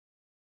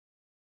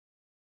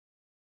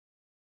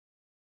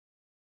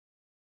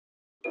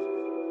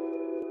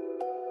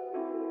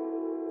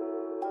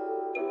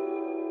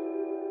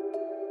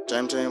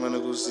Time I'm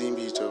go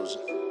Zimhiphop.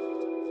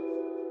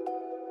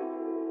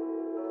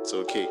 It's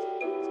okay.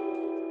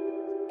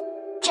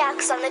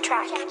 Jack's on the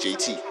track.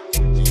 JT.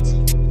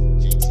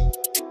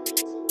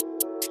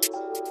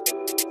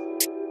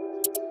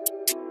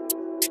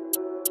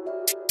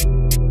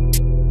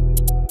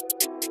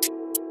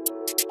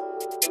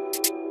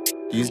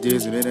 These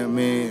days with that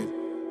man,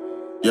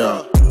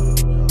 yeah.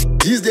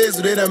 These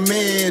days with that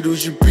man, do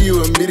you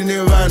peel and beating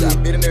Nirvana?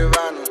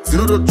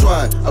 Zero to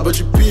try, about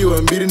you peel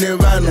and beating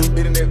Nirvana.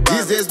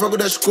 These days, Pago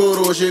da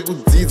Shkoro, she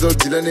could deeds or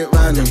Dila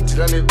Nirvana.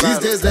 These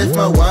days, life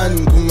my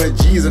one, come my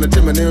G's and a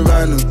Tema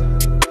Nirvana.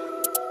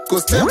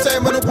 Cause time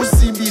I don't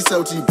see me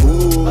Southie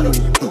Boo.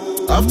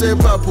 After a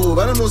papo,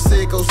 I don't know,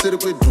 say, I'll set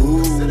up with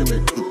do.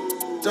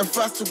 Just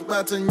fast to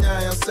batten,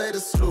 I'll say the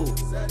slow.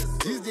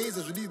 These days,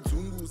 I really do.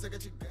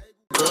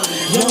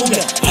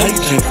 Yoga,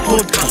 HitMaker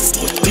podcast.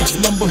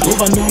 DjMambo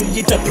ndova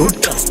noita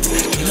broadcast.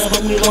 Kila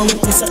vamwe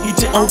vanopisa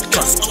ite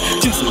outcast.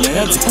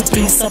 Tivula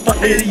dzikupisa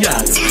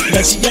pa-areas.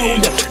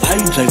 Ngachiyaunda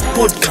HitMaker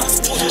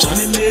podcast.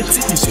 Zvanenetsi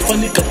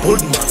izvifanika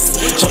boldmas.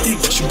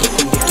 Zvaigoshuga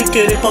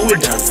kundokekere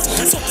pawedas.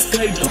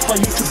 Subscribe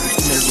pa-YouTube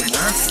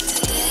kunazonhasi.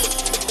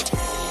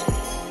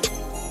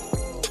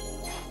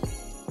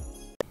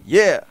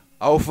 Yeah,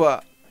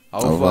 Alpha.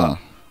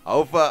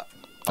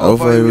 How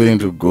far are you willing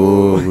to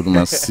go with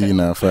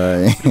Messina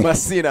Fire?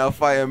 Messina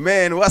Fire,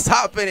 man. What's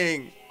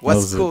happening?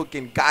 What's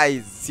cooking, guys?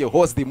 It's your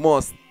host, the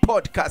most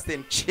podcast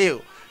and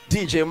chill.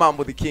 DJ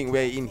Mambo, the king.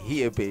 We're in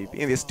here, baby,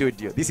 in the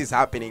studio. This is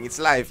happening. It's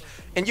live.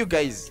 And you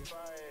guys,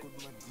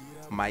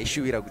 my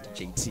issue is with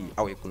JT.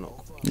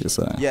 Yes,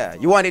 sir. Yeah,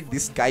 you wanted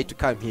this guy to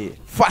come here.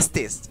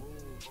 Fastest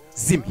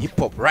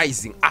Zimhiphop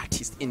rising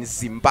artist in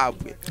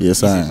Zimbabwe. Yes,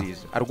 sir.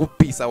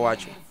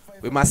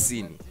 We must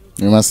see.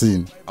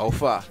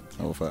 Alpha.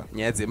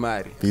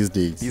 These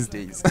days.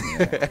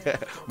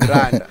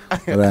 Miranda.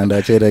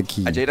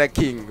 Jecha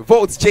King.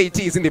 Voltz JT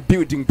is in the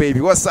building,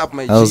 baby. What's up,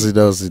 my G? How's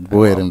it?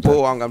 Boy,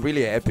 I'm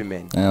really happy,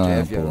 man.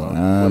 I'm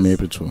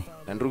happy too.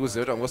 And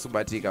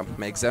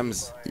my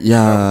exams.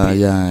 Yeah.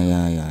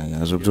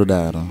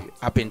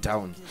 Up and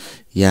down.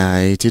 Yeah,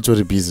 it's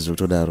totally busy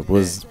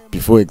because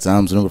before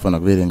exams, you know,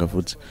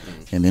 foot,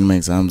 and then my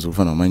exams, you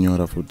find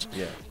manual foot.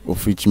 Yeah.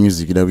 Of which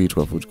music that we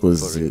talk about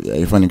because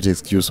I find it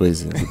excuse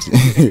wise.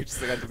 That's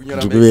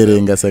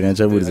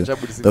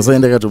why I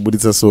got to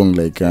put a song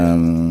like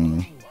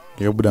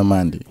Buddha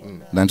Mandi.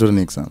 Then to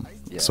the exam.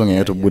 Song I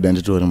had to Buddha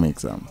and to my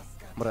exam.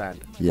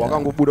 Yeah.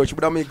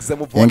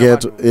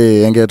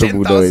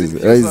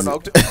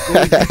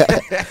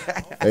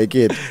 Like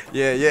it.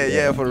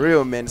 Yeah, for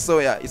real, man. So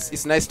yeah,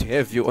 it's nice to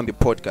have you on the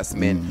podcast,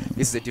 man.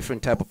 This is a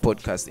different type of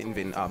podcast.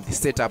 Even the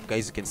setup,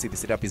 guys, you can see the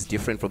setup is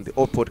different from the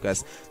old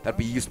podcast that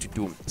we used to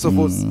do. So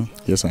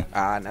yes, sir.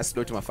 And as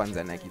to my fans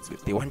and like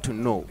they want to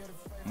know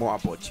more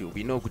about you.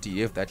 We know that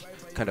you have that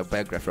kind of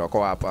biography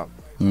about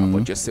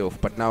yourself,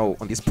 but now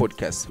on this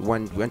podcast, we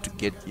want to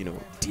get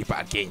deeper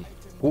again.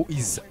 Who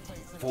is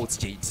Voltz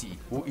JT?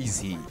 Who is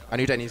he? I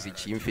know that is a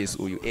gym face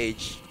or your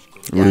age.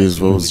 Who is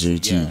Voltz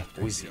JT? Yeah.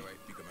 Who is he?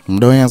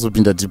 Voltz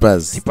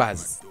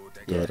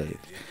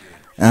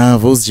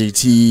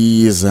JT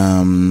is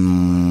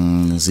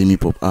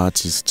Zimhiphop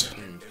artist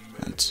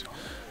and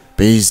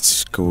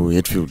based in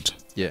Hatfield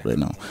right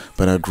now.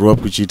 But I grew up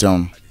in Jecha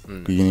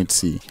Trap, Unit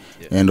C,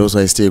 and also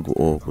I stay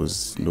go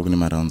because looking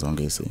my rounds on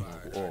guys.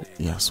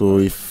 Yeah, so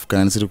if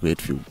can see to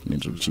Hatfield,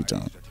 need to Jecha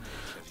Trap.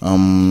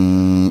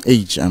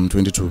 Age I'm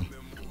 22.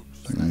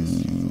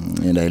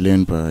 And I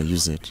learned by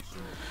use it.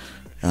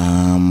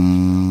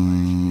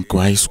 Go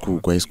high school,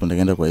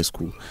 ndakaenda ku high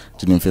school.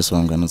 Tine first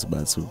wangu anonzi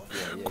Batsu.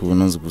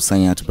 Kunonzi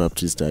kuSanyati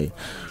Baptist ai.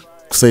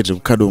 Kusaite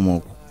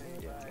kuKadoma.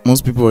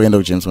 Most people wakaenda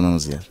ku Jameson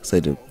anoziya.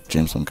 Kusaite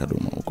Jameson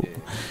Kadoma uko.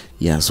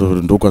 Yeah, so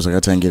ndokwa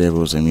zvakatangira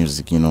ku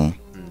music,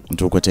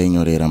 ndokwa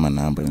tainyorera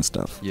manamba and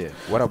stuff. Yeah.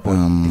 What about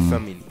the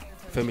family?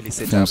 Family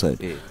setup?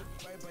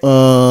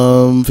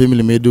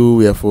 Family medu,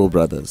 we are 4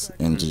 brothers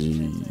and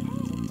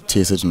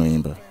Chase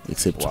Noimba,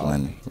 except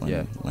one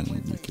yeah,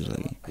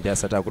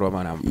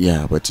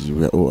 but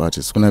we are all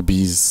artists. Kuna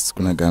Bees,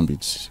 kuna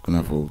Gambit,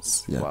 kuna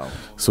Voltz. Yeah. Wow.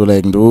 So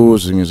like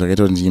those things I get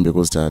on Jimbe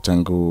because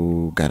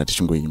tango gara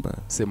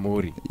tichungoimba.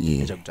 Semori.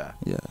 Yeah.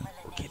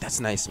 Okay, that's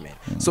nice, man.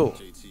 So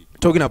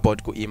talking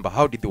about Goimba,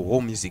 how did the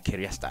whole music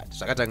career start?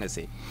 Zakatanga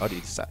say, how did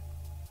it start?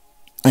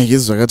 I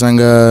guess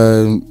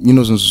zvakatanga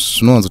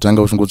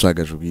zvinowanzotanga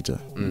uchingotsvaga zvekuita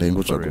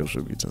ndaingotsvaga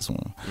zvekuita so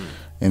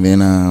and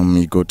then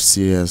it got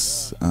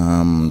serious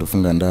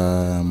ndofunga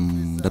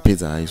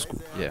ndapedza high school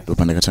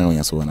ndopandakatanga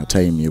kunyatsowana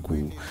time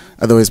yeku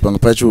otherwise pamwe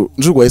pacho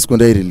ndiri ku high school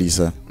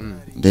ndaireleasa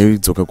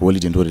ndaidzoka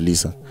kuholiday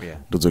ndoreleasa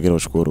ndodzokera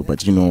kuchikoro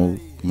but munhu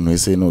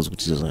wese knows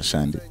kuti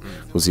zvashande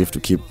because you have to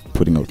keep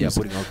putting out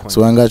music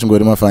so anga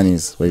achingori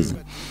mafanis wise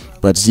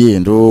but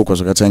ndo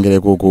kwazvakatangira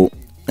ikoko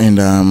and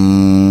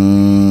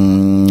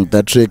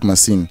that track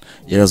machine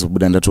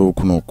yakazobuda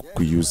ndatokuno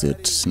kuuse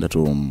it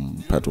ndato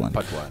part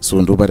 1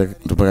 so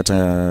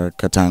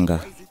ndopakatanga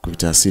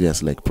kuita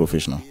serious like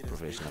professional.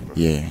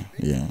 Yeah.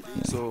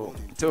 So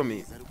tell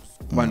me,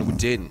 1 to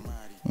 10,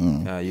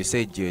 You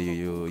said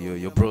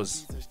your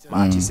bros,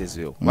 my artists as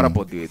well. What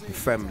about the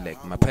family,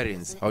 like my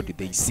parents? How did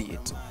they see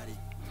it?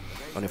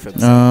 On the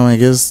family I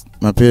guess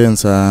my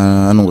parents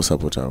are no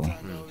support.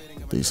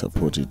 They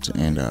support it,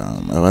 and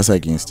I was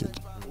against it.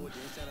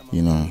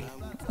 You know,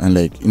 and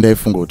like in the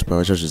fungo to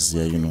power churches,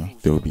 yeah, you know,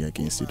 they will be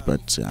against it.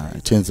 But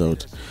it turns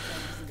out,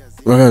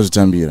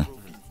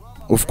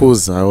 of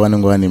course, I want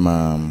to go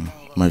on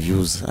my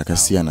views. I can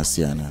see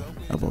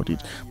about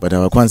it, but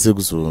I can't say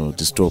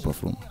to stop her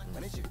from.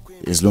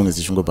 As long as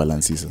you go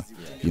balances,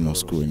 you know,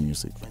 school and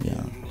music.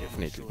 Yeah,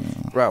 definitely.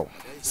 Wow.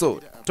 So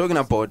talking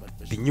about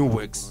the new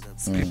works,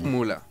 Script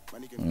Mula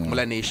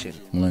Nation.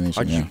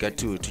 How did you get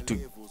to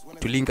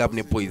link up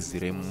the boys,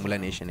 Mula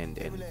Nation, and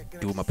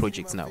do my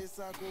projects now?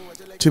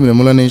 Team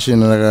Mula Nation,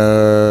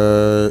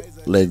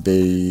 like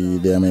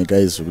they are my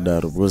guys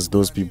because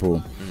those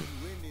people,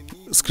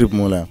 Script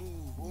Mula,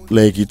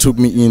 like he took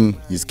me in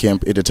his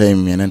camp at the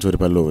time and entered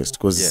the lowest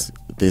because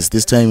there's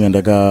this time and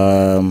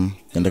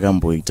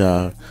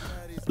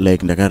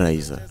like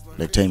Ndakaraisa,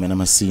 like time and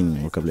I'm a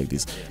scene work up like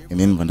this, and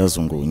then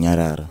Vandazongo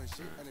Nyarara.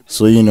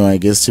 So you know, I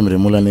guess Team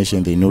Mula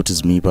Nation they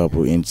noticed me,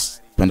 Papo, and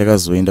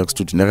Pandagazo in the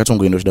studio.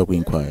 Ndakatongo in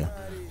inquire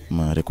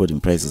my recording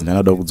prices, and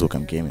another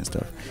good came and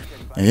stuff.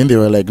 And then they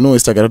were like, no,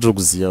 it's a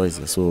Garatoguzia,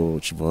 so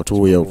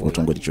Chivato of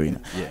Otongo joiner.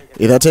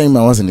 At that time,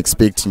 I wasn't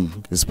expecting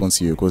response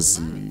here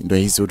because the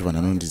history of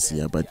an this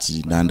year, but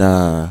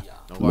Nanda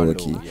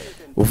Loki.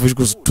 Of which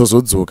was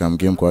Tozozokam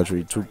game quadro,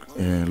 it took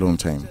a long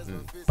time.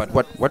 But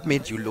what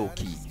made you low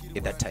key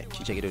at that time?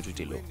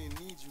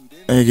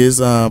 I guess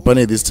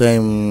pane this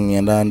time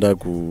yanda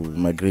ku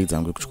my grades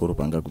angu kuchikoro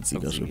panga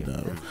kudzika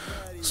zvodaro.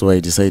 So I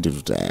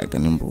decided to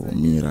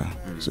mira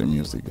so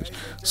music.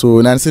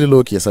 So nansiri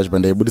low key such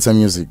band I put some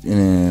music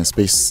in a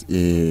space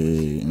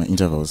my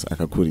intervals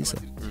akakurisa.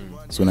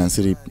 So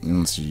nansiri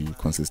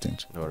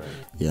consistent. All right.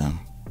 Yeah.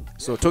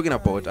 So talking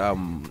about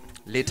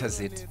Letter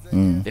Z.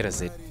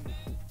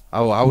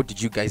 How did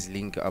you guys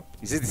link up?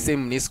 Is it the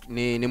same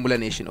Mula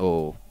Nation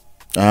or?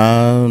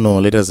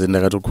 No, Letter Z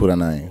ndakatokura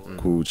naye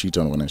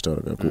kuchita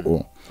ngonachitaura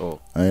ku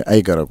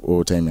aigara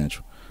ku time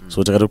yacho.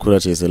 So takatokura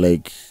chese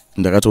like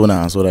ndakatoona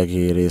haso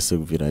rake rese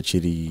kubvira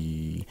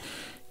chiri,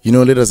 you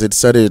know, Letter Z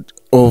started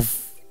off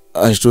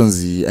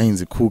achitonzi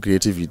ainzi cool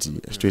creativity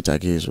achitoita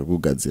ake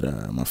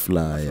zvekugadzira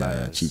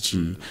maflyer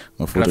chichi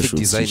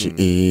maphotoshoots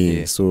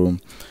chichi so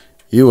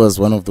he was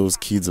one of those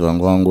kids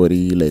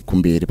vangori like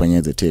kumberi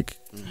panyaya dzetech.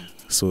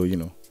 So you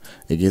know,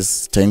 I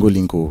guess tango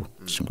linko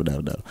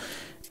chingodaro,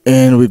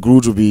 and we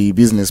grew to be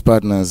business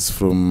partners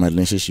from my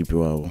relationship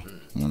iwawo.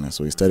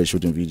 So we started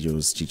shooting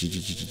videos.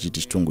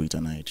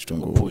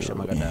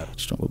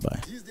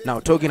 Now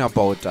talking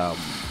about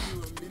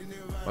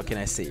what can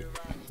I say?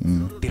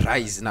 The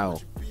rise now,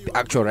 the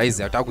actual rise.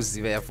 When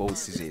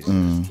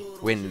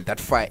that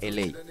Fire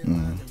LA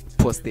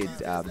posted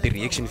the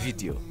reaction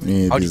video,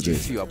 how did you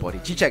feel about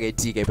it?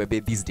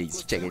 These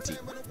days,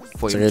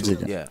 for you too.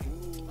 Yeah.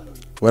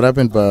 What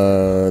happened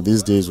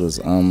these days was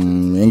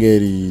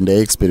in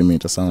the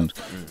experiment sound,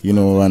 you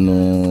know,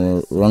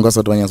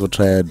 wangasatwanya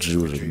try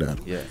drill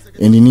yeah.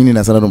 And inini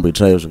nasana nombo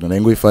try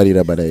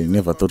ngoifarira, but I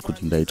never thought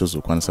kuti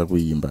ndaitozokwanisa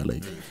kuimba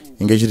like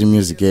engage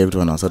music yekuti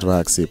vanhu vasati va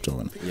accept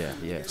one. Yeah.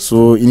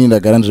 So ini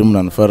ndagara ndiri munhu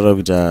anofarira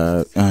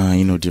kuita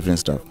you know, different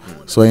stuff.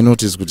 So I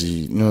noticed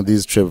kuti, you know,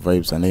 these trap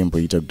vibes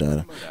andaimboita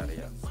kudhara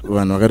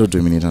vanhu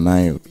vakatodominata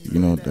nayo, you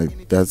know,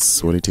 like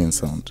that's what it is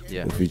sound,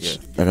 of which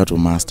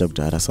akatomaster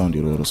kudhara sound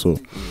iroro. So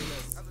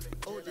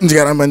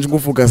ndikaramba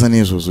ndingofocus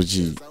nezvozvo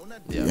chi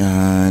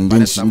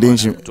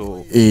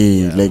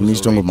like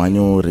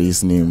ndichitongomhanyo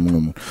race nemumwe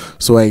munhu.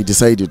 So I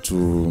decided to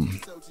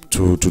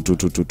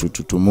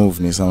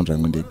move nesound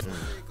rangu ndega.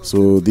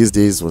 So these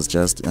days was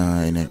just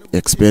an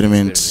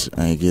experiment,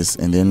 I guess,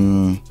 and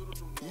then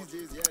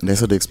I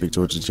started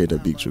expecting to trade a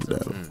big trip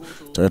there.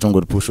 So I don't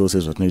go to push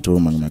also what need to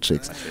my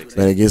tracks.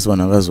 But I guess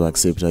one of us will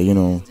accept, you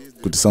know,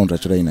 good sound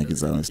actually in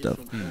and stuff.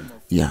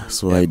 Yeah,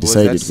 so I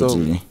decided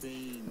to.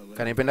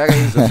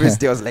 The first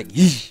day I was like,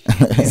 this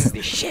is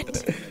the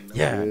shit.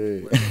 Yeah.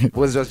 It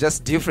was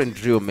just different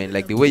drill, man.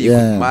 Like the way you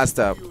could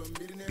master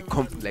the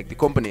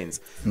components.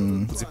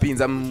 The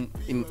pins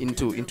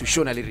into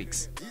Shona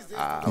lyrics.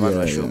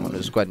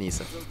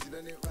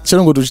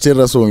 Chirungo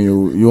tuchiteerera song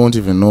you won't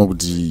even know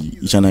kuti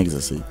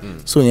ichanakisa sei.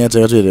 Song yacho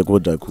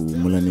yakatorecorda ku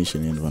Mula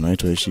Nation and vanhu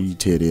vaitwa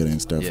vachiteerera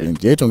and stuff, and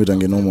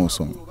yaitongoita normal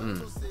song.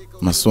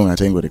 Masong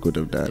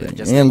ataingorecorda kudhara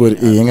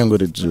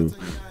yangangori drill,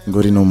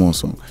 ngori normal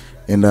song.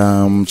 And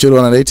chero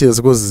vana ndaiteera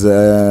because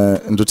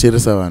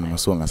ndoteeresa vanhu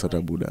masong asati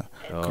abuda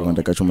kana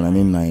ndakachomana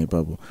neni naye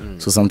ipapo.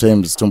 So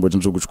sometimes tomboti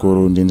ndiri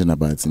kuchikoro ndiende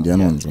nabadzi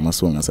ndianonzwa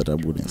masong asati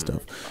abuda and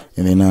stuff,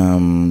 and then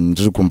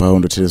ndiri kumbawo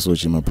ndoteeresawo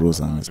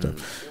chimabros and stuff.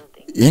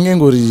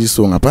 Yangangori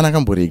song hapana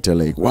kamborekta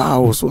like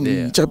wow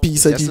song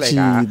chapisa chichi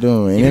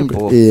no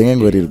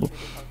yangangori.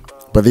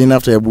 But then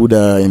after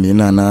Abuda and then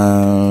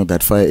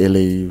that Fire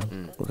LA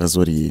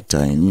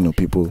wakazoriekta, and you know,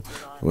 people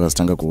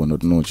wakastanga kuona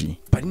nochi.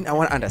 But I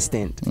want to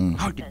understand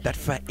how did that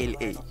Fire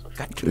LA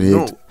got to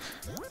know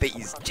there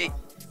is J?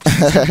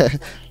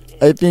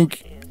 I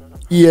think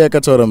iye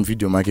akataura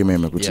muvideo make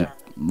meme kuti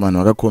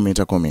vanhu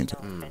vakakomenta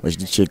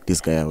vachiti check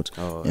this guy out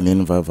and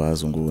then vabva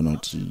azongoona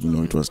kuti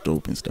it was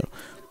dope and stuff.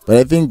 But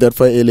I think that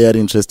for earlier are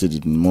interested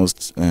in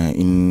most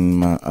in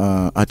my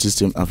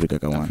artist in Africa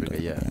Kawanda.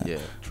 Yeah,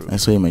 true. I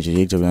saw him at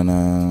Jecha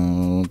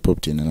Trap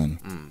popped in.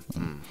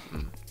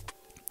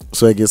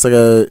 So I guess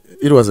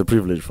it was a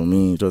privilege for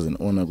me. It was an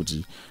honor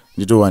kuti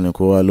ndito wane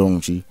ko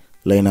along chi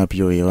line up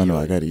yo yevana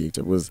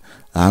vakareacta because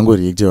hango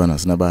reacta vana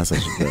sina basa.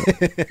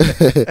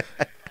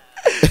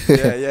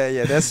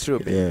 Yeah, that's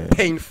true. Yeah.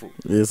 Painful.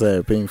 Yes,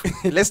 painful.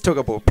 Let's talk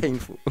about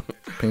painful.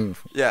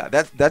 Painful. Yeah,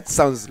 that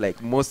sounds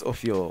like most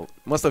of your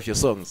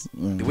songs.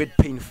 The word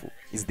painful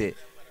is there.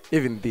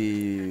 Even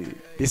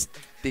this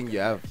thing you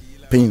have.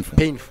 Painful.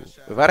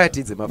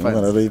 Variety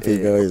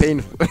Zimhiphop.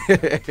 Painful.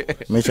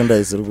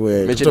 Merchandise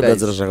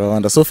kutogadzira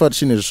zvakawanda. So far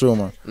chine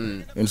zvishoma.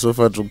 And so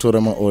far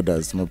tokutora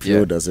orders,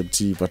 pre-orders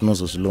ekuti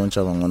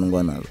patinozozvilauncha vamwe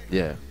vanongwa nazo.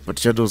 Yeah. But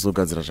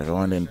chatozogadzira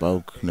zvakawanda in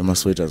bulk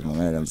nemasweaters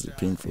mamwe akanzi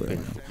painful.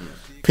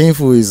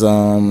 Painful is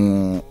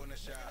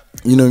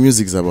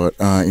music is about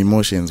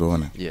emotions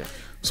ona. Yeah.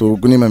 So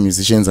kune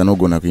musicians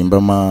anogona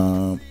kuimba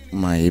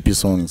ma happy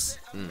songs.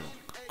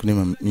 Kune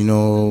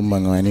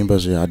manga vanemba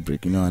zve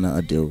heartbreak, ana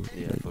Adele,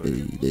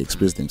 they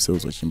express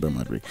themselves vachimba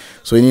heartbreak.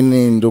 So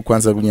inini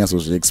ndokwanisa kunyaso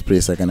zve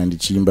express kana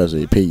ndichimba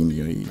zve pain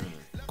iyo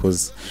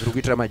because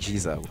zvikuitira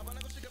majiza.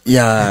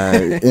 Yeah,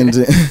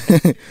 and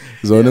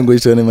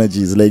zvaunongoita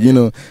nemajiza like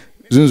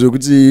zvinhu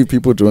zvekuti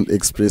people don't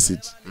express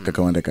it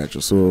kakawanda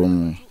kacho. So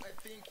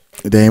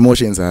the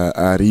emotions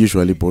are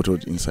usually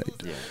bottled inside.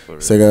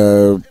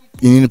 Saka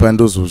inini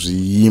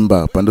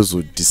pandozozviimba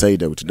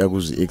pandozodecide kuti da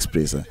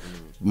kuzviexpressa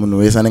munhu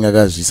wese anenge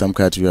akazvisa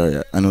mukati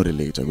uya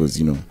anorelate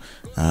because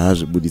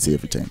haazvibuditse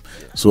every time.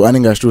 So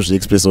anenge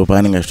achitozviexpressa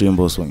paanenge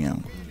achitoimba song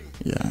yangu.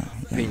 Yeah.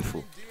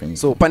 Painful.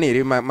 So pane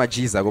here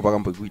majiza ako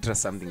pakambokuitira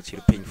something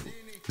chiri painful.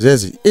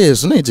 Zvezvi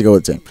zvinoitika all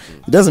the time.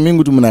 It doesn't mean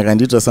kuti munhu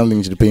akandiitira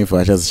something chiri painful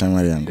achazi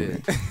shamwari yangu.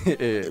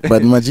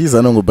 But majiza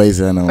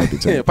anongobaizirana all the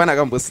time. Pana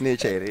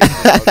akambosnecha here.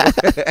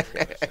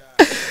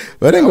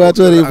 Vanenge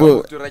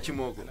vatoripo.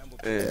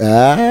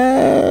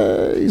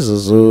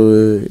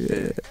 Izvozvo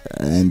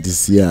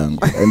handisi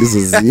yangu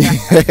handizoziva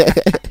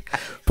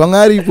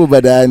pangaripo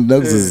but handina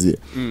kuzoziva.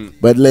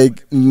 But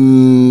like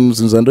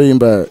zvinhu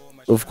zvandoimba,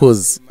 of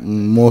course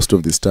most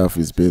of the stuff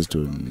is based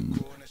on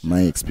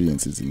my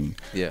experiences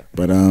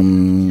but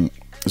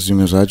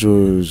zvimwe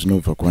zvacho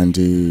zvinobva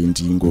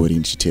kwandingori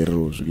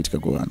ndichiteererawo zvikuitika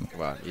kuvanhu.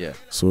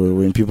 So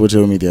when people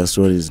tell me their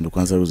stories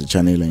ndokwanisa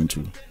kuzvichannela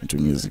into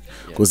music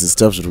because the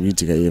stuff zviri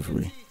kuitika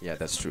everywhere. Yeah,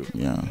 that's true.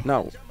 Yeah.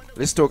 Now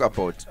let's talk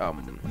about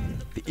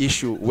the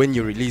issue when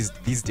you released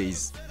These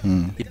Days.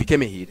 It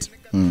became a hit.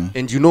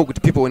 And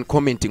with people when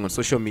commenting on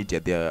social media,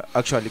 they're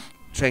actually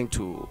trying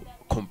to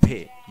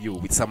compare you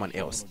with someone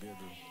else.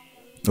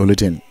 Only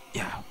 10.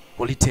 Yeah,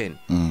 only 10.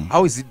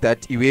 How is it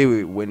that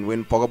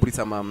when Poga put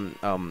some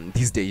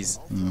These Days,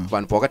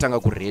 when Poga tanga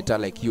kureta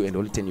like you and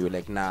only 10, you were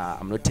like, nah,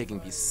 I'm not taking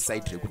this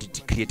side to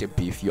create a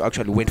beef. You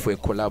actually went for a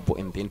collab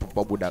and then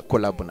Poga put a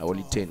collab on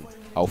only 10.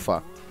 How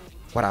far?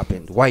 What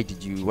happened? Why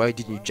did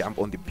you jump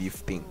on the beef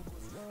thing?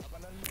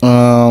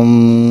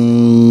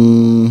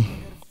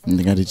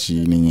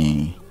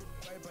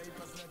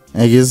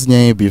 I guess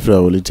nyaya beef ra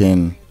only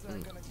 10.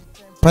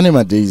 Pane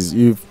ma days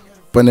if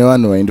pane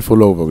vanhu vaindi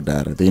follow over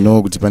kudara, they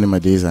know kuti pane ma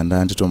days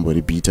anda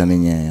anditomboripita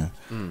nenyaya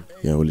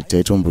ya only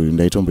 10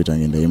 ndaitomboita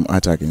nge ndaim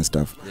attack and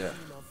stuff.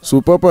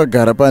 So papa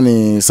gara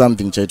pane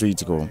something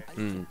chaitoitikawo.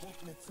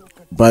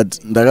 But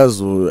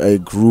I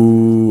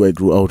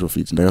grew out of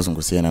it.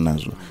 Ndakazongosiyana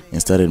nazvo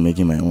and started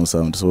making my own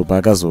sound. So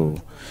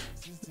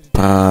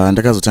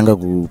ndakazotanga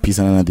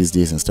kupisana na These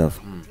Days and stuff.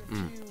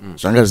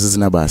 Zvanga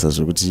zvisina basa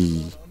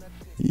zvokuti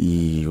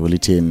Holy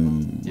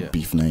 10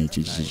 beef na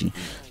ichi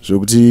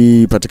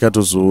zvokuti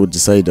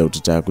patakatozodecide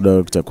kuti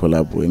takuda kuita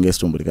collab enge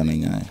sitomborikana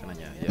nyaya.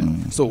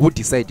 So who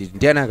decided?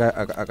 Ndiani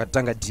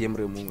akatanga DM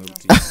remumwe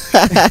kuti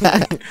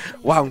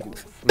wangu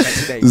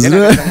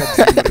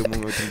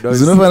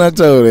zinofana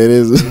kutaura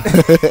herezo.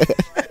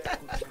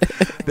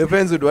 The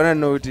friends would want to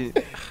know kuti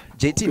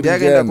JT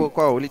ndiakaenda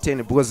kwa Holy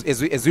 10 because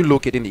as we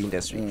look at in the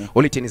industry,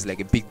 Holy 10 is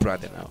like a big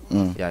brother now.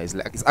 Yeah,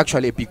 it's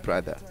actually a big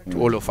brother to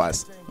all of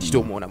us.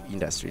 Titomona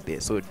industry there.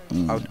 So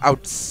I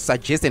would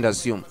suggest and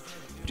assume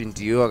kuti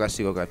ndiyo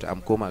akasvika kuti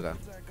amkomaka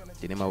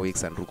ndine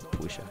maweeks andiri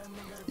kupusha.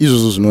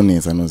 Izvozvo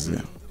zvinonetsa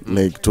noziva.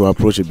 Like to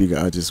approach a bigger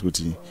artist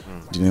kuti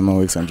ndine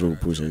maweeks andiri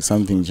kupusha is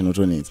something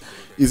chinotonetsa.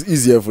 It's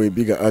easier for a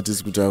bigger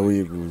artist kuti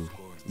auye ku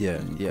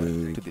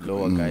to the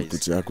lower guys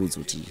kuti akudze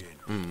kuti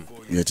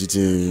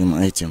yatite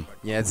item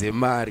nyaya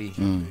dzemari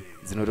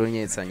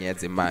dzinotonyetsa nyaya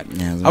dzemari.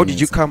 How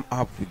did you come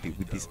up with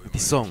the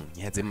song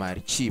nyaya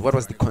dzemari? What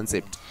was the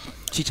concept?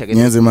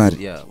 Nyaya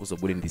dzemari. Yeah,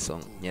 uzobude in the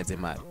song nyaya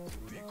dzemari.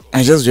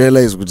 I just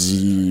realized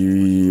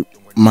kuti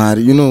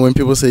mari, when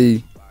people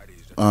say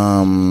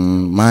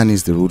man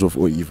is the root of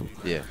all evil.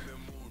 Yeah.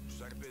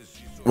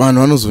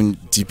 Vanhu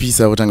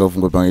vanozondipisa votanga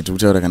kufunga pamwe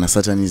kutaura kana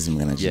satanism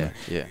kana chii.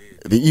 Yeah.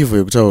 The evil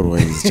yekutaurwa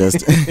is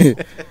just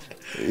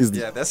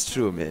Yeah, that's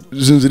true, man.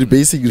 Zvinhu zviri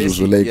basic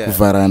izvozvo like yeah.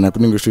 kuvharana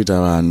kunenge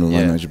kuchitoita vanhu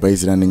vanhu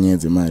vachibaisirana nyaya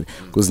dzemari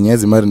because nyaya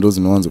dzemari ndo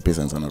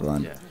dzinowanzopesanisana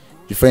kwavanhu.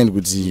 You find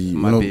kuti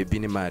mabebi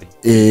nemari.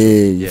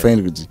 You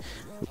find kuti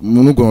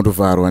munogona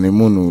kutovharwa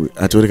nemunhu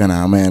atori kana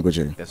hama yako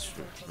chaiyo. That's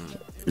true.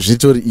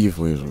 Zvitori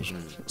ivo izvozvo.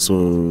 So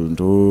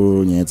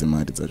ndo nyaya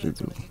dzemari dzacho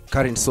idzodzo.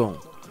 Current song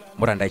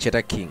Muranda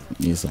Cheta King.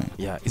 Yes, sir.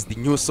 Yeah, it's the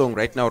new song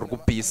right now.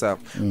 Rukupisa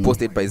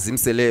posted by Zim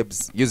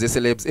celebs, user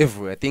celebs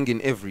everywhere. I think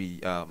in every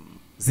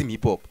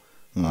Zimhiphop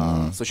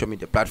social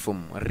media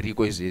platform.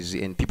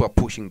 And people are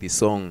pushing this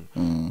song.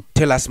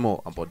 Tell us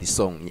more about this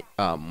song,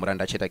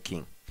 Muranda Cheta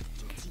King.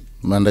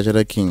 Muranda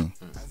Cheta King.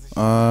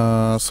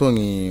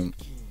 Song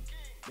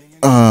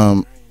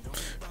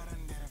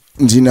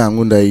ndina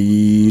hangu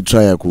ndaitry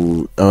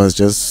I was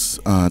just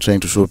trying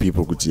to show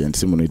people kuti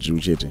handisi munhu wedrill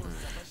chete.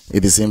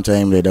 At the same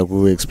time ndaida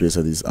ku-express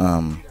this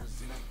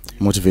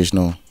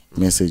motivational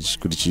message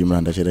kuti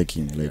Muranda Cheta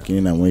King, like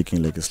I'm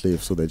working like a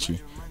slave so that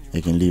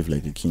I can live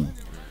like a king.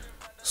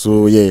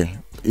 So yeah,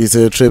 it's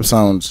a trap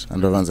sound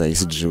and vanza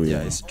is drill.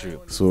 Yeah, it's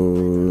drill. So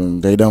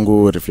ndaida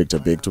ngo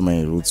reflect back to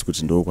my roots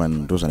kuti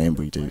ndo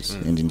zvanaimboita izvi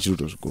and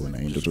ndichitozvikona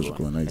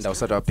and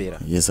ausati wapera.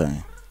 Yes sir.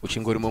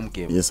 Uchingorimo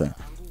mugame. Yes sir.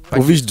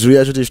 Office drill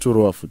yacho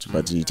techitorowa futi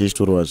but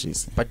techitorowa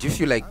zvese. But do you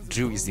feel like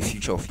drill is the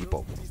future of hip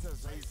hop?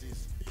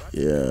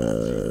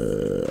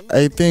 Yeah,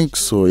 I think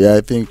so. Yeah,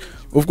 I think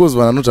of course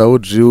vanoti how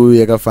drill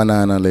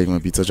yakafanana like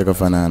mabits acho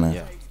akafanana.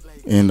 Yeah.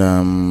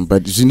 And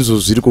but zvinhu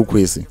zviriko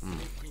kwese.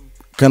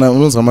 Kana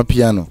unonzwa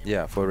mapiano.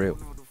 Yeah, for real.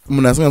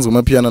 Munhu asinganzwa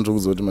mapiano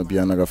ndokuziva kuti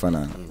mapiano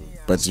akafanana.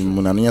 But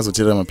munhu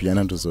anonyatsoteerera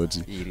mapiano ndoziva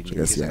kuti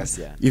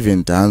zvakasiyana.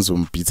 Even dance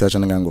mubits acho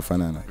anenge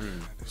angofanana.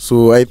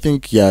 So I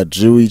think yeah,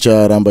 drill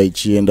icharamba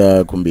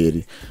ichienda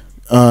kumberi.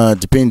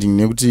 Depending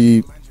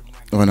nekuti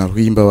vanhu vari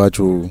kuimba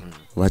vacho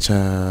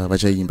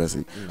vachaimba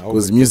sei.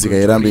 Because music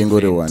airambe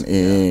ingori one.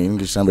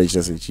 Inenge ichiramba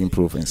ichiita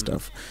sechiimprove and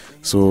stuff.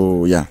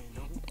 So yeah,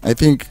 I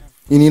think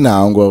inini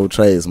hangu I will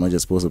try as much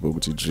as possible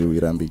kuti drill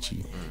irambe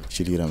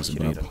ichirira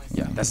muZimbabwe.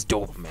 Yeah, that's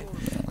dope, man.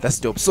 That's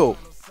dope. So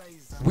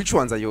which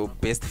ones are your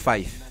best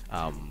five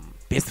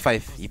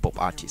hip hop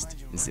artists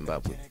in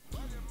Zimbabwe?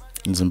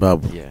 In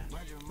Zimbabwe? Yeah.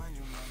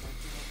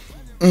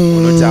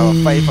 Unotawa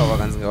 5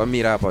 avakanzanga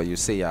vamira apa, you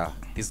say yeah,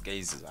 these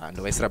guys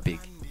ndo vaisira big.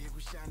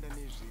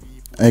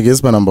 I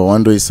guess my number 1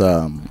 ndo is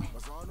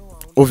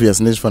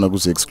obvious nechifana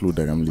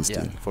kuzoexclude akamlist.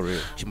 Yeah, for real.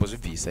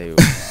 Chimbozvibvisa iyo.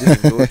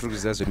 Ndo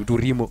turuziva zvedu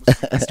urimo.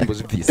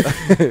 Chimbozvibvisa.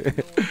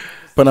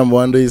 Pa number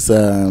 1 ndo is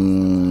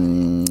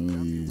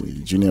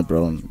Junior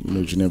Brown. You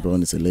know Junior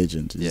Brown is a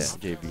legend.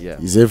 JB, yeah.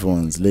 He's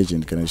everyone's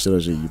legend kana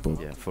chitara hip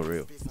hop. Yeah, for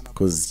real.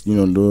 Because you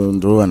know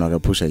ndo vanhu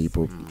vakapusha hip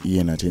hop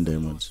iye na Ten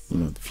Diamond, you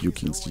know, the few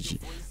kings chichi.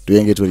 Do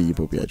yenge tori hip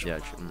hop yacho.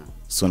 Yeah.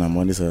 So number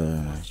 1 is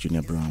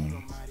Junior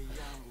Brown.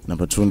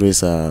 Number 2 ndo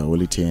is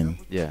Holy 10.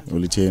 Yeah.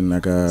 Holy 10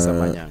 aka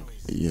Samanyanga.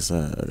 Yes,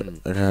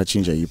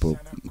 akachinja hip hop.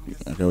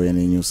 Akauya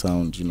ne new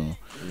sound, you know.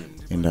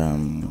 And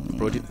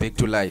brought it back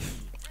to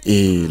life.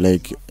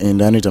 Like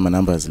and anoita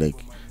numbers like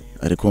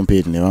are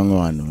compared nevamwe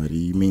vanhu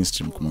vari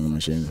mainstream kumanga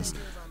mashanges.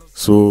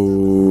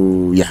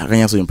 So yeah,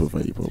 akanyatso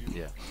improve hip hop.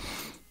 Yeah.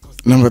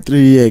 Number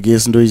 3 I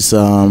guess ndo is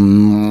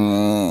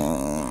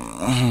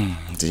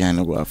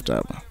ndiyani ku after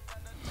apa.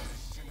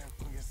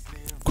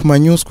 Kuma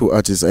new school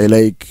artists I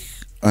like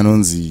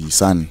anonzi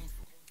Sun.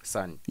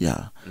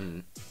 Yeah.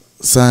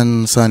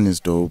 Sun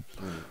is dope.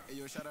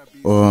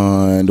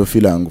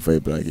 Ndofila hangu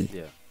vibe rake.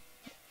 Yeah.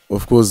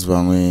 Of course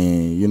vamwe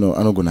you know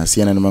anogona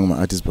siyana nemamwe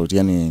ma-artists but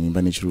yani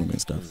imba nechirungu and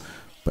stuff.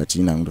 But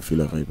ina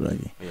ndofila vibe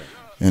rake. Yeah.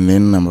 And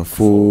then number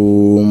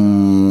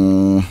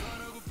 4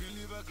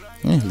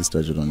 list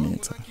acho don't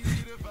need.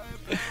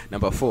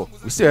 Number 4.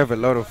 We still have a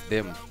lot of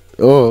them.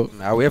 Oh,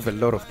 now we have a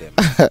lot of them.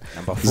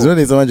 Number 4.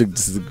 Zvinonetsa manje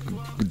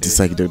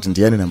decide kuti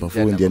ndiyani number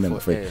 4 ndiyani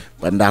number 5.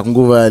 But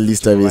ndakungova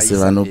lista vese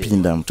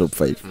vanopinda mu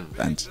top 5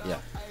 and yeah.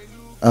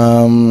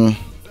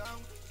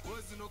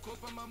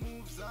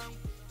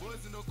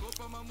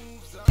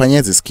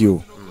 Panyadze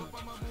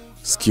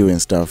skill and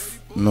stuff,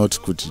 not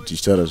kuti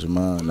tichitara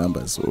zvema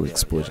numbers or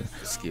exposure.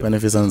 Pane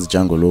fesanzi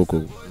Jungle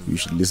Loco, you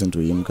should listen to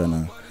him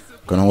kana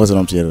waza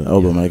namuteerera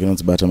album yake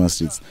inonzi Batama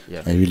Streets.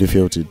 I really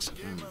felt it.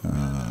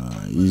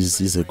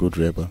 He's a good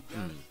rapper.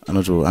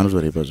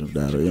 Anotorapa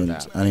zvekudaro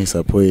and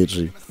anoisa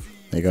poetry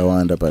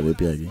yakawanda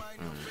parap yake.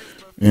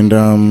 And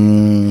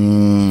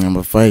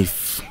number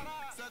 5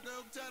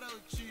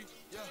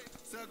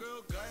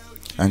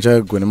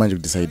 anchagone manje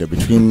kudecide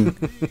between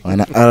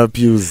vana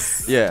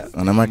RPUs,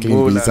 vana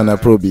maclean beats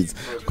and pro beats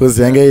because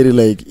yanga iri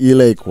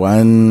like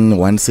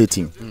one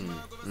setting.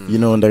 You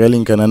know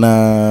ndakalinkana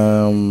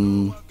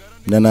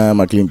nana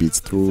maclean beats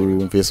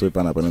through Facebook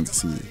pana panonzi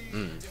season.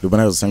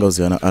 Lubana kuzosanga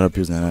uzivana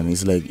RPUs nana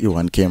it's like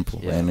one camp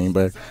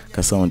anoimba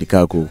kasound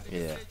kako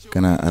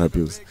kana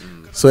RPUs.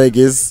 So I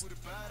guess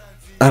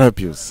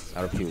RPUs.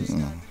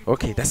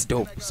 Okay, that's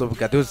dope. So we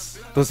got those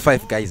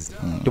 5 guys.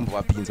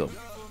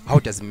 How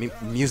does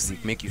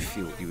music make you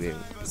feel?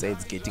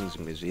 Besides getting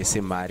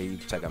semari,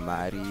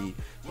 chagamari,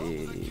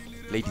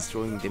 ladies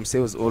throwing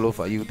themselves all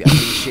over you, the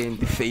attention,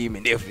 the fame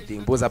and everything.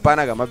 Because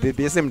apana kama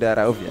baby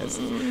semdara obvious.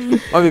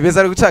 My baby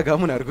sari kuchaga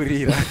muna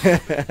rikurira.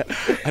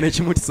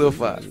 Anichimuti so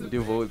far the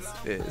Voltz.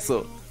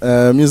 So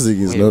music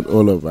is not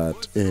all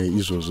about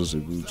issues also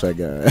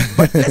kuchaga.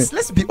 But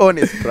let's be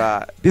honest,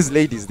 bruh. These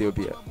ladies they'll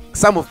be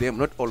some of them,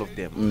 not all of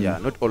them. Yeah,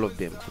 not all of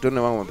them. Don't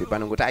know why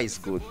people is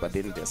good, but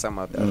then there's some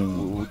of them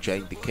who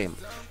joined the camp,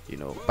 you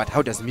know. But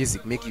how does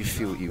music make you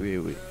feel?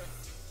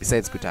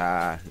 Besides what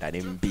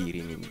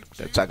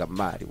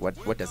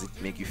does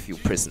it make you feel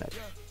personally?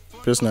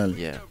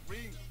 Personally, yeah,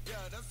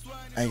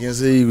 I can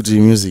say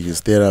music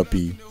is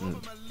therapy.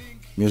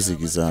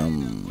 Music is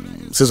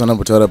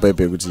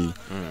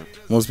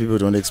most people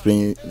don't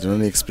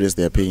express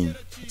their pain.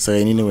 So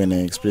I know when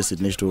I express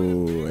it,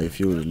 I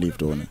feel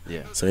relieved on it.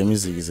 Yeah. So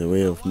music is a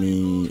way of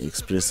me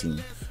expressing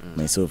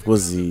myself.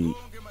 Because I'm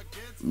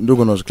not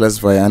going to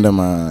classify under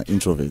my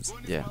introverts.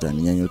 Yeah.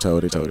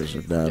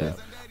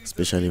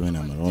 Especially when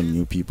I'm around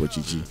new people,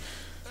 GG.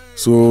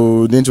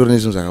 So the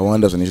intronations I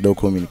wonder when you don't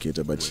communicate,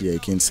 but I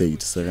can't say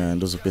it. So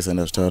those person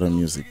that start on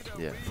music.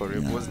 Yeah, for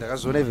real. Because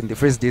that's when even the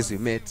first days we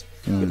met,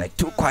 you're like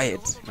too quiet.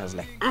 And I was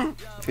like, yeah,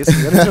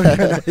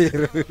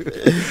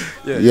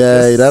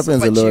 it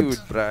happens a lot. Cute,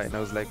 and I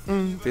was like,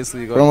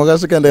 basically,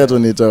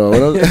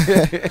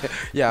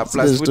 yeah,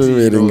 plus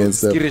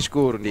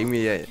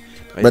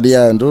but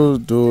yeah,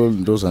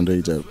 those under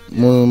it.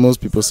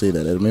 Most people say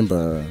that. I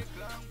remember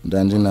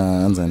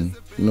Dandina Anzan,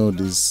 you know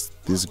this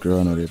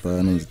girl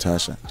named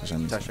Tasha. Tasha,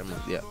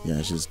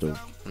 yeah, she's dope.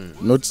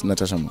 Not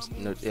Natasha Mos.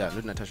 Not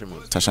Natasha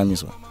Mos. Tasha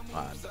Miswa.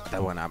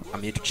 That one I'm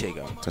here to check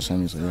out. Tasha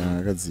Miswa, yeah,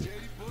 I got it.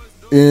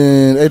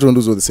 And I don't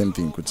do the same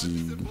thing.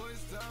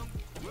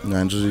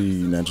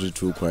 Naturally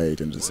too quiet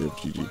and just say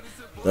GG.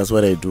 That's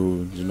what I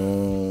do. You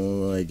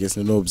know, I guess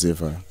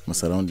observe my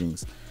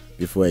surroundings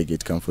before I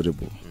get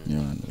comfortable.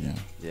 Yeah.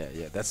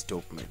 That's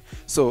dope, man.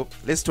 So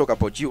let's talk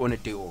about you on a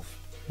day off.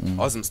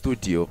 Awesome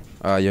studio.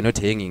 You're not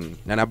hanging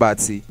Nana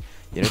Batsi.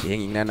 You're not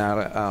hanging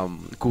Nana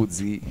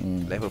Kudzi.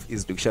 Life of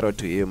Isduk. Shout out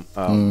to him.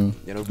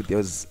 You know,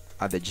 those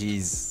other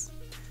G's.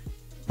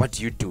 What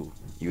do you do?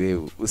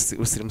 You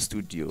Usrim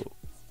studio.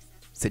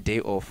 It's a day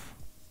off.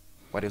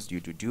 What else do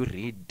you do? Do you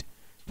read?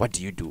 What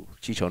do you do?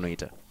 Chicha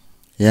Onoita.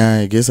 Yeah,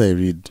 I guess I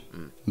read.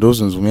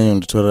 Those ones on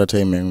the Torah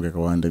time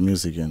the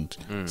music and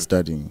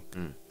studying.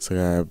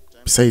 So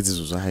besides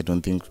this, I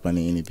don't think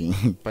anything.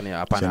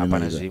 Yeah,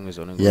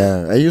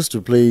 I used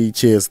to play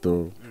chess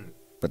though.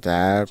 But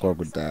I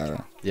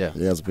yeah,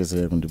 yes,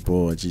 basically on the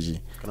board, GG.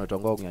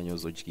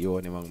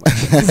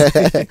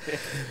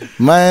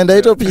 Man, I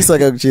don't piece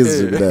like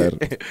chess.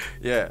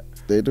 Yeah.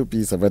 They do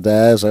piece, but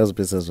I was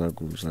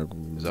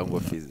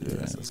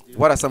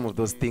What are some of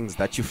those things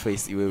that you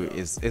face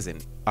as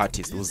an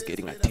artist who's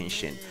getting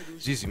attention?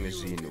 In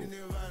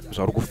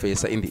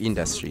the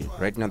industry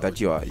right now that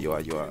you're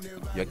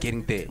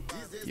getting there,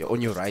 you're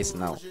on your rise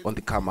now, on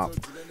the come up,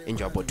 and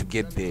you're about to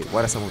get there.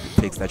 What are some of the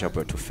things that you're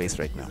about to face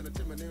right now?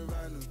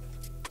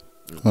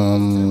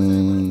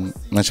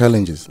 My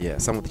challenges. Yeah,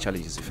 some of the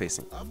challenges you're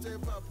facing.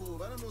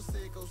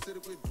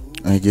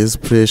 I guess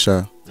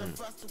pressure.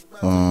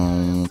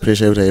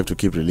 Pressure I have to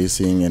keep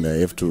releasing and I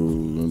have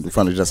to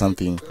find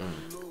something.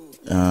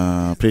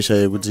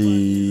 Pressure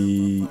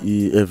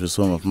every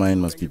song of mine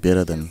must be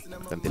better than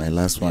my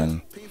last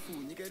one.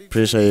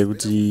 Pressure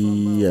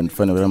and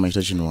find out my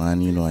station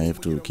one, you know, I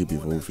have to keep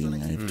evolving,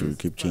 I have to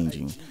keep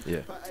changing.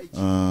 Yeah.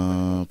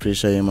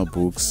 Pressure in my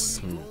books.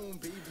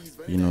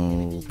 You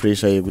know,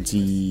 pressure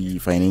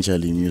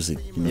financially music,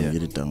 you know,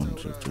 get it down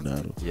to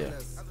that. Yeah.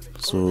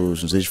 So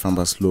since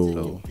famba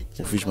slow,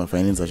 fish my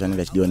finance I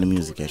do on the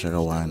music I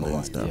wonder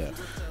and stuff. Yeah.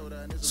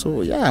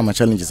 So yeah, my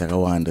challenges I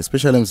wonder,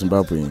 especially in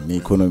Zimbabwe, the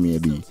economy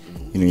you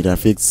know, it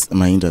affects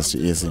my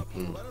industry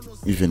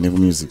even never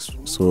music.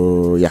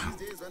 So yeah.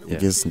 I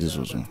guess this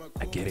was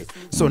I get it.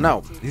 So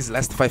now, these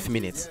last 5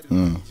 minutes,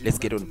 let's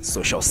get on the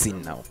social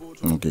scene now.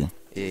 Okay.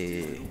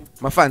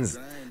 My fans,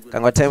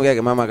 time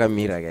mama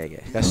kamira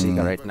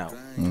kashika right now.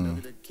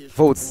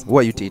 Voltz, who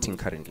are you dating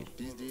currently?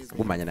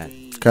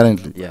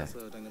 Currently? Yeah.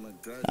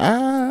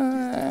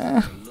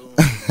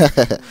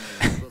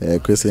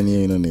 Question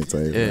here, you know,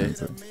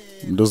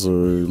 those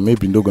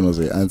maybe not gonna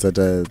say answer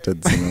that.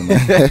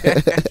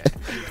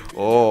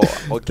 Oh,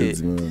 okay.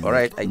 All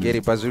right, I get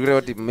it. But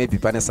maybe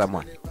ban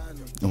someone.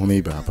 Oh,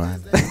 maybe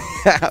happen.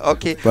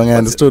 Okay.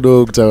 Understood.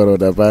 What's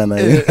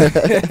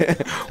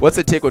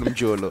the take on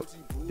Mjolo?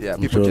 Yeah,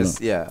 people just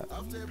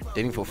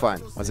dating for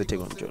fun. What's the take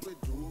on Mjolo?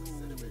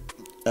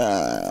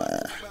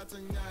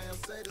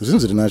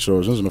 Since the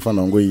natural, since no fun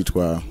on go eat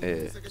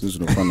since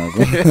no fun on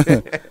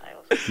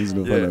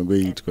go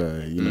eat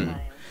you know.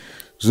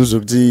 Since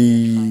the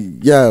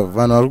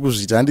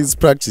and it's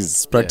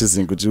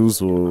practicing could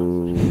use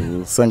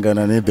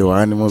sangana ne the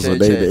animals or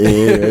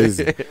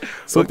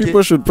so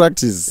people should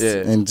practice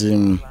and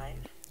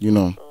you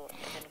know.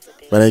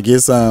 But I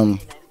guess you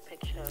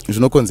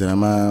know consider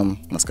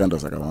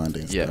scandals like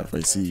and stuff. I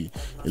see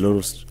a lot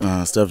of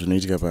stuff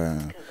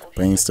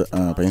by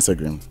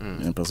Instagram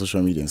and by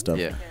social media and stuff.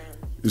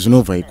 You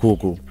know, by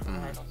Coco.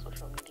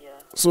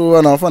 So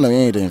anafana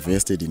yeye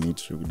invested in it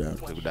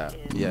kudaro.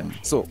 Yeah.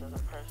 So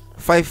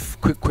 5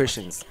 quick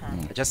questions.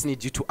 I just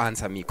need you to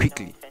answer me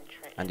quickly.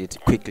 And it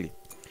quickly.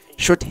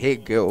 Short hair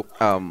girl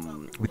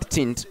with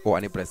tint or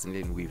any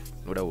Brazilian weave?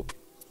 No doubt.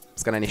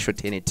 It's gonna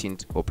short hair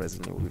tint or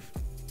Brazilian weave?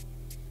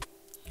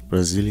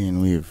 Brazilian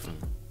weave.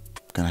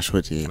 Can I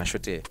short hair? Can I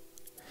short hair?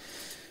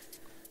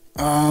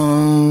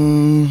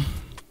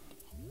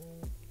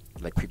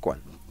 Like quick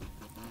one.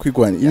 Quick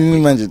one. Ini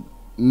manje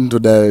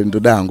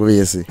ndoda hangu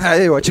vese.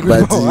 Hey, what you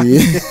got?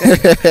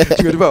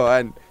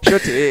 One.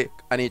 Short hair,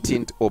 any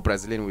tint or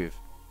Brazilian weave?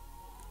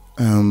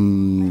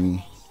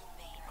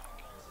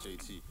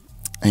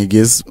 I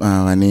guess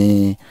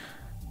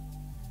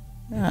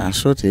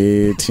short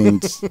hair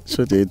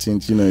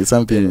tint, you know, it's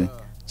something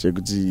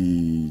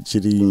chekuti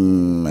chiri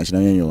machina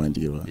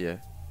nyanyowandira. Yeah.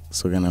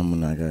 So kana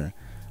munhu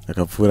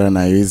akapfura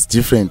nayo is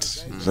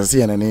different.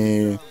 Zvasiyana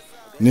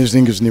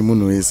nezvinenge zvine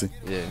munhu wese.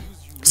 Yeah.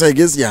 So I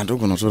guess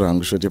ndogona kutora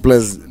hangu short hair.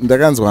 Plus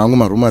ndakanzwa hangu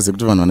marumors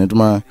ekuti vanhu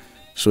vanoita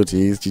short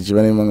hair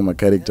chichiva nemamwe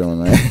macharacter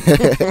ona.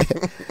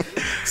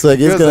 So I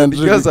guess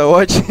because are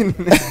watching.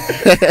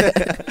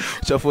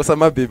 For some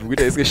baby with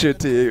a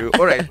short hair.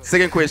 All right.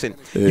 Second question.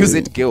 Use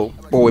it girl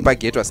or wepa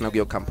get asina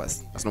kuyo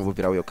campus. Asina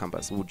kuvira kuyo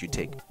campus. Who would you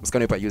take?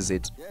 Msikano wepa use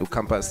it your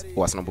campus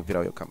or asina kuvira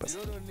kuyo campus.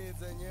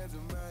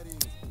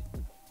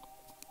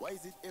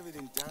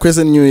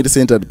 Question new is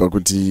centered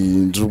pakuti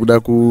ndiri kuda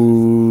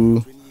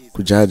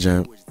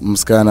kujaja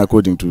musikana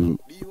according to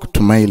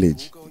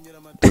mileage.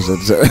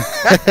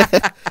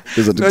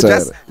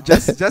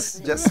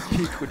 Just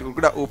speak kuti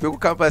ukuda upe ku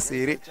campus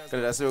here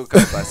kana so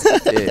campus.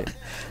 Yeah.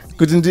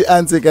 Kuti ndi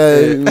answer ka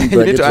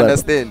you need to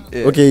understand.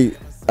 Yeah. Okay,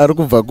 ari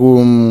kubva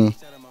ku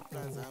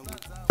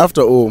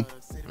after all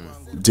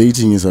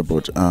dating is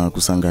about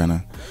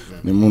kusangana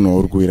nemunhu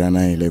uri kuwira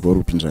naye like uri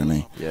kupindira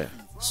naye. Yeah.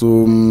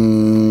 So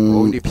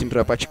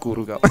undipindira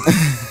pachikuru ka.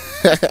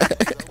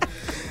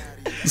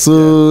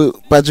 So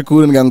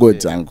pachikuru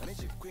ndingangoti hangu.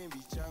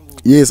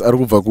 Yes, ari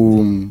kubva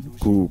ku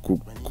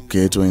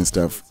ghetto and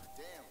stuff.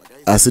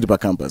 Asiri pa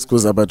campus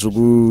because apa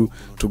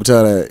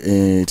tukutaura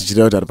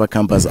tichireva kuti ari pa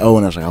campus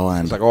aona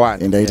zvakawanda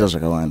and aita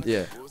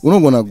zvakawanda.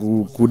 Unogona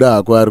kuda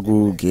hako ari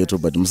ku ghetto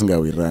but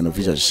musingawirirani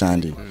uficha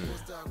zvishandi.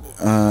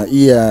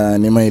 Iya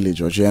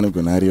nemileage wacho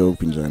yanogona ariyo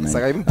kupindira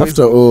naye.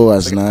 After all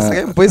hazvina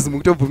saka boys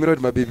mukutobvumira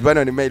kuti mababy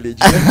vana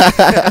nemileage.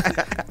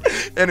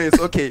 Anyway, it's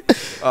okay.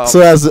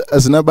 So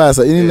hazvina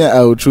basa inini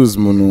I will choose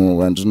munhu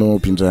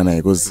wandinopindira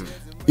naye because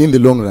in the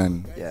long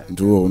run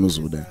ndiwo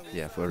unozoda.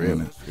 Yeah, for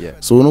real. Yeah.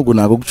 So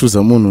unogona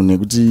kuchuza munhu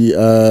nekuti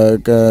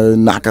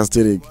kanaka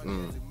stereki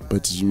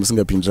but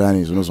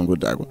musingapindirani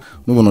zvinozongodhako.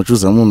 Unogona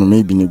kuchuza munhu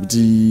maybe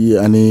nekuti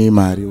ane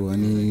mari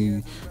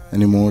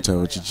ane mota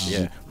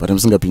uchichi but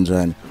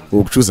musingapindirani.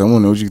 Or kuchuza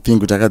munhu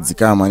uchithink kuti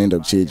akadzikama anoenda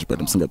kuchechi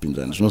but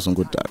musingapindirani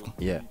zvinozongodhako.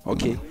 Yeah.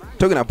 Okay.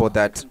 Talking about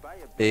that,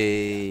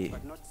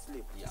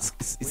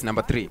 it's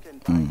number 3.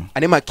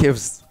 Anema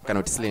caves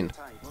cannot slend.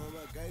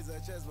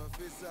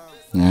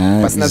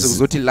 Pasina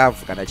zoti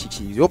love kana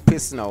chichi your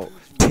personal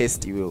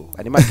taste will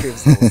anema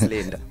caves no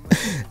slender.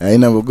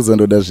 Haina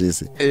kuzondoda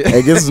zvese.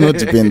 I guess it's not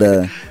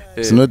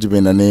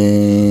depend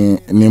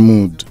ne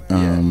mood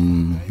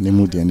ne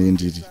mood yane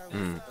ndiri.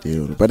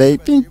 But I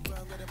think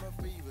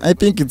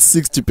it's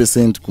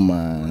 60%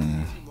 kuma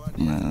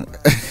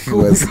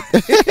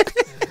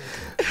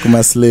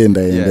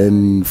slender and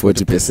then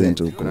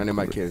 40% kuna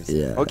anema caves.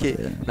 Yeah. Okay.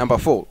 Number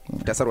 4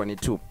 tasarwa ni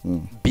 2.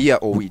 Beer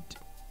or weed?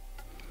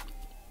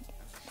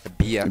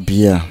 Beer.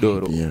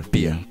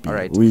 All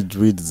right.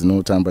 Weed is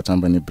no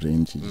tamba ne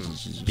brain.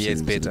 Beer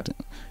is better.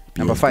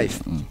 Number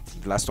 5.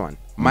 Last one.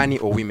 Money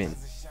or women?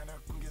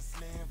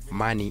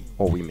 Money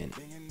or women?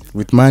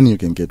 With money you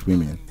can get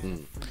women.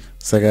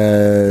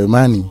 Saka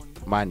money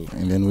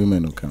and then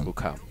women will come.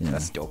 Yeah.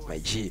 That's dope, my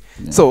G.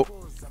 Yeah. So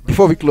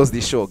before we close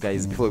this show,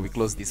 guys, before we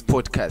close this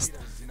podcast,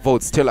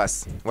 Voltz, tell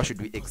us, what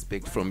should we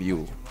expect from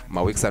you?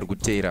 Mawexar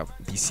Gutera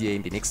this year,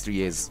 in the next 3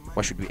 years,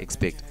 what should we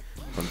expect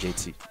from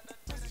JT?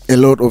 A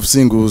lot of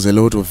singles, a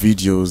lot of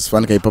videos.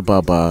 Fanika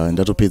ipapapa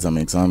ndatopedza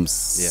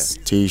ma-exams.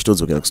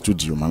 Tichitodzokera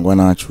kustudio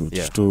mangwana acho.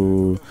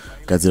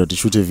 Tichitogadzira kuti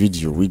shoote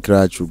video week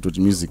racho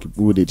kuti music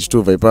ibude.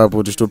 Tichitobva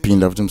ipapo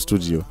tichitopinda futi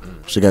mustudio.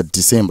 Kusvika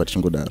December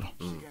tichingodaro.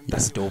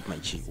 That's dope, my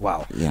G.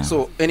 Wow. Yeah.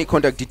 So any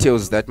contact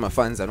details that my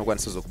fans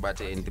anokwanisa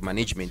kuzokubata and the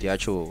management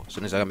yacho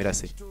zvone zvakamira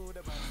sei?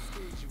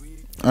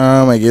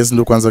 I guess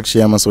ndokwanisa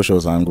kushare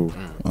ma-socials angu.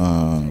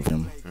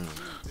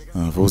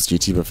 Voltz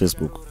JT pa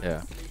Facebook.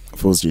 Yeah.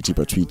 Voltz JT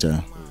pa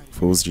Twitter.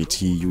 Voltz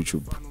JT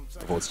YouTube.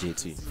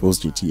 Voltz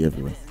JT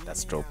everywhere.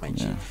 That's dope, my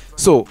G.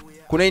 So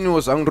kuna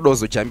iniwo zvangu ndoda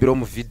kuzojambira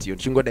mu video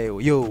ndichingoda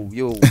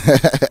yo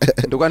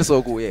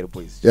ndokwanisa kuuya here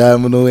boys. Yeah,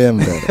 munouya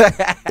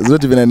mudara.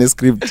 Zvinodivina ne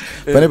script.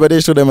 Pane pade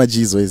chichoda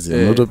majizo izi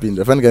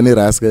unotopinda. Fanika ne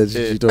raska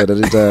chichitoda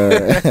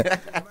tata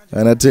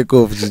ana take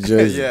off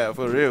chijoy. Yeah,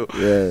 for real.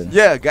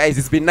 Yeah, guys,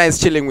 it's been nice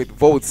chilling with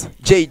Voltz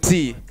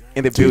JT.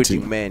 in the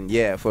building, man.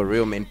 Yeah, for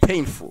real, man.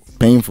 Painful.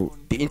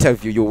 The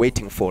interview you're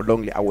waiting for,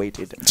 longly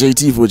awaited.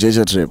 JT for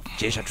Jecha Trap.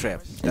 Jecha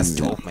Trap. That's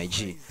dope, my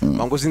G.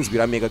 Mango since we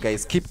are mega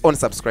guys, keep on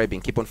subscribing,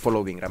 keep on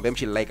following.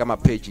 Remember, like my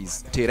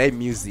pages, Terai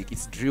music,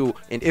 it's drill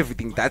and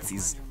everything that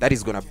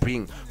is gonna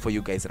bring for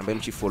you guys.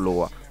 Remember,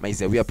 follower, my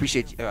Z. We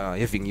appreciate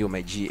having you,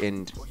 my G,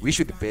 and wish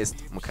you the best.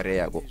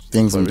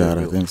 Thanks,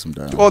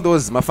 Mdara. To all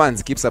those my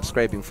fans, keep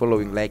subscribing,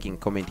 following, liking,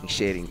 commenting,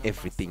 sharing,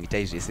 everything.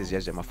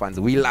 My fans,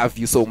 we love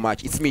you so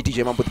much. It's me,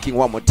 DJ Mambo the King.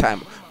 One more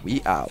time,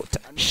 we out.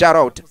 Shout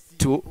out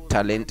to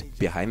talent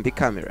behind the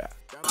camera.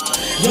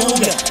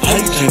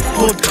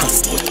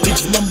 Podcast.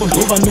 DjMambo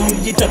ndova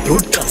noita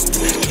broadcast.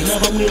 Kina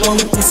vamwe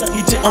vanopisa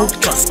ite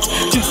outcast.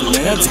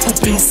 Chifunyaradzi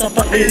kupisa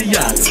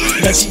paareas.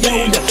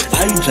 Ngachiyaunda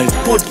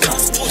HitMaker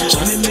podcast.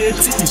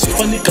 Zvanenetsi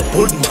izvifanika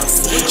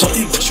boardmas.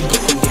 Zvaibva shuga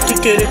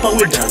kundikekere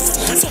pawedas.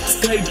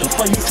 Subscribe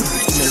pa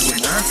YouTube kunyangwe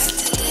nhasi.